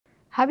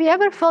Have you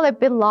ever felt a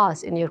bit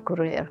lost in your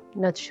career,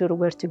 not sure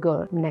where to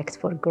go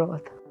next for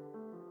growth?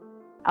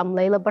 I'm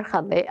Leila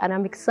Barkhadle, and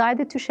I'm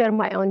excited to share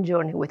my own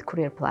journey with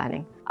career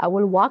planning. I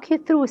will walk you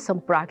through some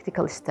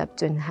practical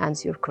steps to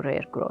enhance your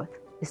career growth,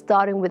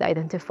 starting with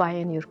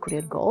identifying your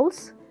career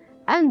goals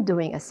and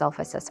doing a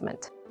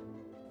self-assessment.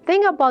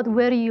 Think about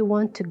where you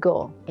want to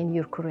go in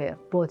your career,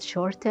 both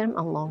short-term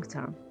and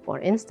long-term. For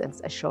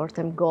instance, a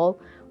short-term goal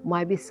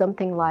might be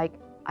something like,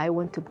 I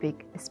want to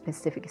pick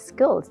specific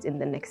skills in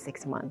the next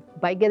 6 months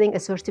by getting a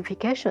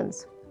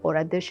certifications or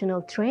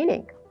additional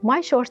training.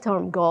 My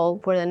short-term goal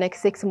for the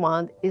next 6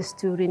 months is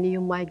to renew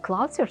my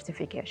cloud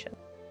certification.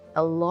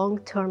 A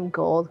long-term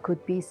goal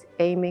could be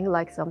aiming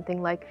like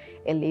something like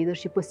a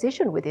leadership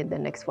position within the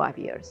next 5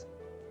 years.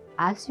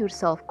 Ask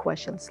yourself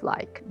questions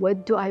like,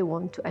 what do I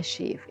want to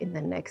achieve in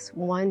the next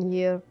 1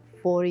 year,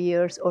 4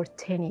 years, or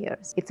 10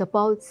 years? It's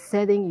about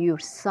setting your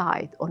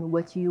sight on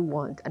what you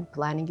want and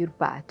planning your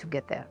path to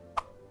get there.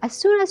 As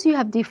soon as you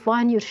have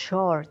defined your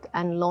short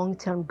and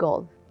long-term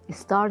goal,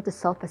 start the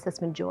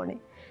self-assessment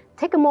journey.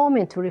 Take a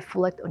moment to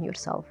reflect on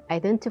yourself.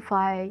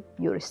 Identify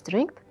your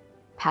strength,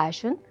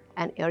 passion,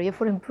 and area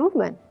for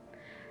improvement.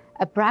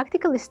 A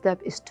practical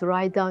step is to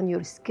write down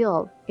your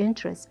skill,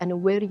 interests,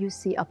 and where you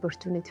see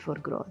opportunity for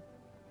growth.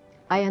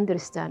 I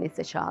understand it's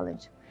a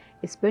challenge,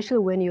 especially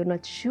when you're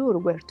not sure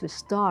where to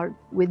start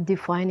with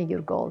defining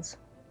your goals.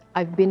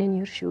 I've been in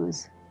your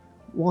shoes,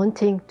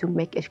 wanting to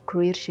make a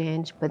career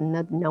change but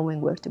not knowing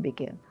where to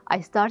begin.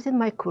 I started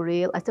my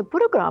career as a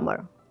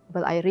programmer,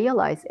 but I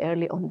realized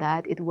early on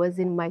that it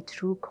wasn't my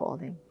true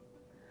calling.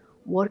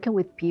 Working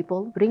with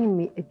people bringing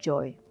me a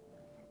joy.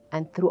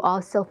 And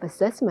throughout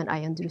self-assessment,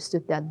 I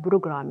understood that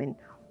programming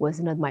was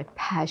not my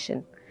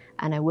passion,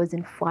 and I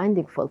wasn't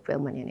finding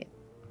fulfillment in it.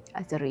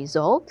 As a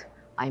result,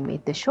 I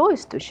made the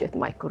choice to shift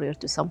my career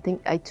to something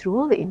I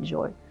truly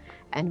enjoy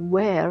and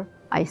where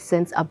I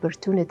sense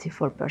opportunity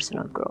for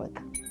personal growth.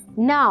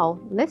 Now,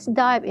 let's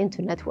dive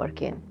into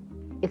networking.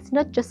 It's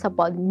not just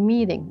about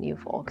meeting new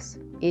folks.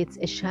 It's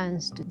a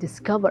chance to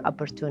discover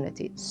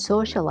opportunity,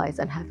 socialize,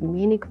 and have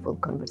meaningful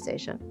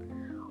conversation.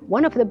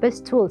 One of the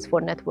best tools for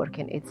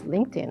networking is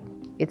LinkedIn.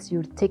 It's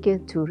your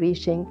ticket to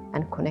reaching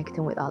and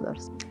connecting with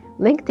others.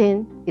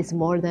 LinkedIn is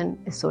more than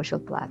a social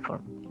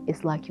platform.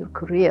 It's like your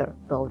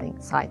career-building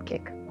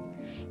sidekick.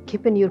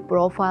 Keeping your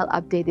profile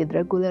updated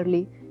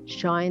regularly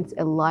shines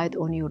a light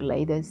on your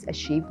latest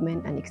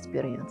achievement and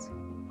experience.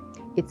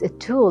 It's a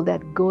tool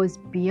that goes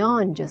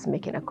beyond just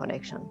making a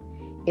connection.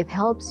 It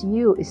helps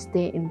you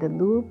stay in the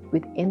loop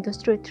with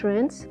industry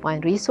trends,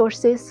 find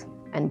resources,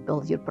 and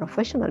build your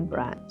professional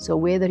brand. So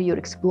whether you're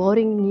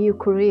exploring new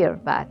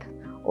career path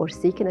or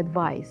seeking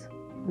advice,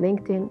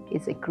 LinkedIn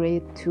is a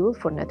great tool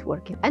for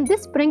networking. And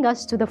this brings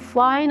us to the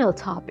final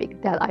topic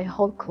that I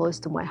hold close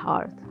to my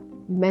heart,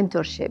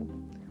 mentorship.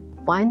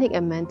 Finding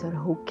a mentor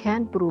who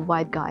can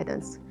provide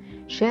guidance,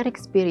 share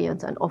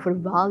experience, and offer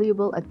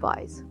valuable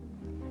advice.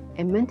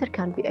 A mentor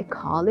can be a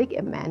colleague,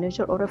 a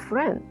manager, or a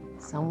friend,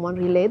 someone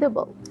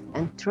relatable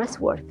and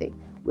trustworthy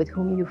with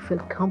whom you feel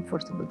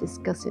comfortable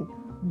discussing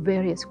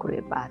various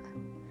career paths.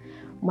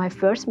 My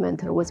first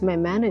mentor was my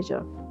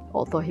manager.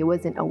 Although he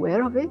wasn't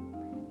aware of it,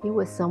 he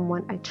was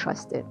someone I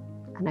trusted,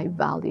 and I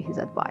value his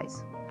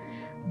advice.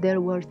 There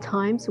were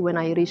times when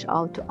I reached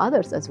out to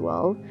others as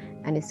well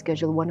and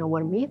scheduled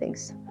one-on-one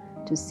meetings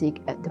to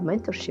seek the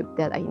mentorship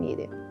that I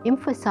needed,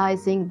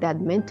 emphasizing that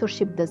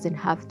mentorship doesn't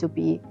have to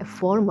be a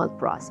formal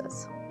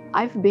process.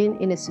 I've been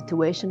in a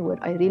situation where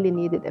I really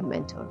needed a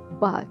mentor,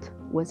 but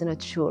was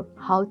not sure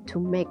how to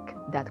make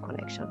that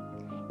connection.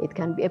 It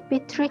can be a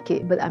bit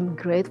tricky, but I'm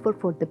grateful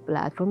for the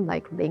platform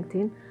like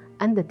LinkedIn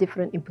and the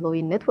different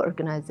employee network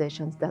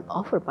organizations that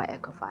offer by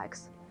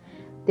Equifax.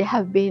 They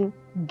have been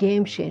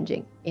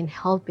game-changing in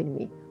helping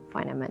me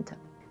find a mentor.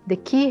 The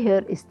key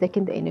here is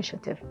taking the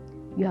initiative.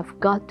 You have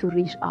got to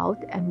reach out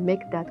and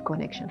make that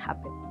connection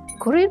happen.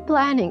 Career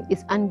planning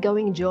is an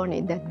ongoing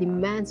journey that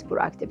demands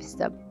proactive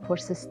steps for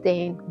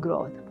sustained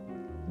growth.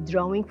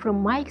 Drawing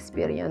from my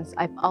experience,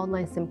 I've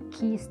outlined some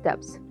key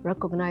steps,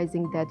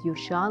 recognizing that your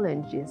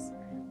challenges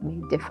may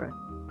differ.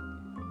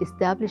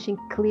 Establishing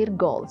clear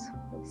goals,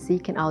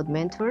 seeking out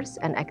mentors,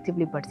 and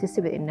actively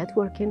participate in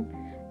networking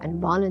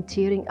and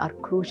volunteering are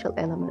crucial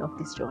elements of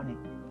this journey.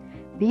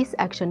 These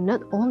actions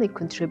not only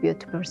contribute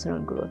to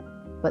personal growth,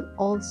 but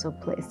also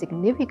play a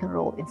significant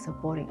role in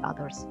supporting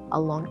others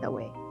along the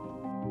way.